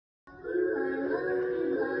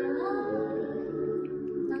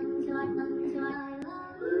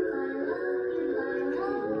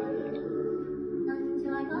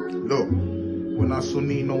Look, when I saw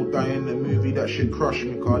Nino die in the movie, that shit crushed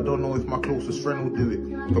me, cause I don't know if my closest friend will do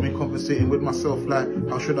it. Got me conversating with myself like,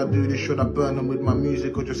 how should I do this? Should I burn them with my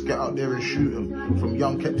music or just get out there and shoot them? From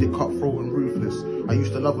young kept it cutthroat and ruthless. I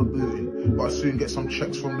used to love a booting, but I soon get some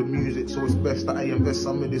checks from the music, so it's best that I invest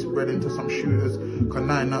some of this bread into some shooters. Cause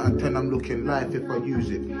 9 out of 10 I'm looking life if I use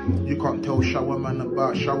it. You can't tell shower man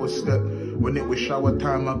about shower step. When it was shower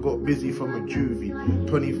time, I got busy from a juvie.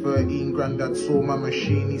 2013, granddad saw my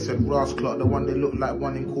machine. He said, Russ, the one that looked like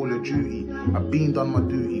one in Call of Duty. I've been done my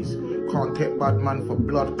duties. Can't take bad man for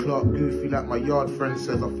blood clot goofy. Like my yard friend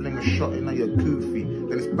says, I fling a shot in your goofy.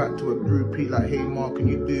 Then it's back to a groupie like, hey Mark, can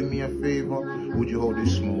you do me a favor? Would you hold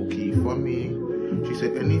this smoky for me? She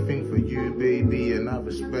said, anything for you, baby, and I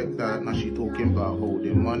respect that. Now she talking about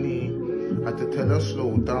holding money. Had to tell her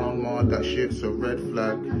slow down, ma, that shit's a red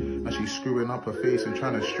flag. And she's screwing up her face and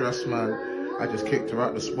trying to stress, man. I just kicked her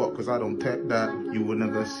out the spot cause I don't take that. You will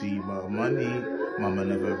never see my money. Mama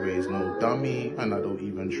never raised no dummy, and I don't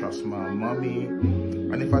even trust my mummy.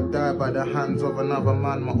 And if I die by the hands of another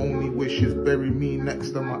man, my only wish is bury me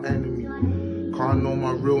next to my enemy. Can't know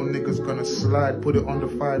my real nigga's gonna slide. Put it on the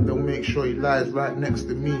 5, they'll make sure he lies right next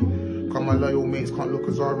to me. Cause my loyal mates can't look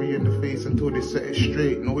Azari in the face until they set it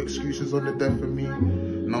straight. No excuses on the death of me.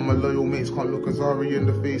 Now my loyal mates can't look Azari in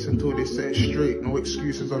the face until they set it straight. No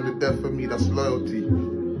excuses on the death of me, that's loyalty.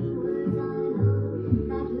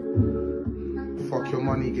 Fuck your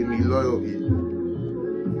money, give me loyalty.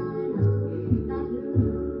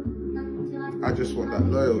 I just want that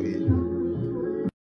loyalty.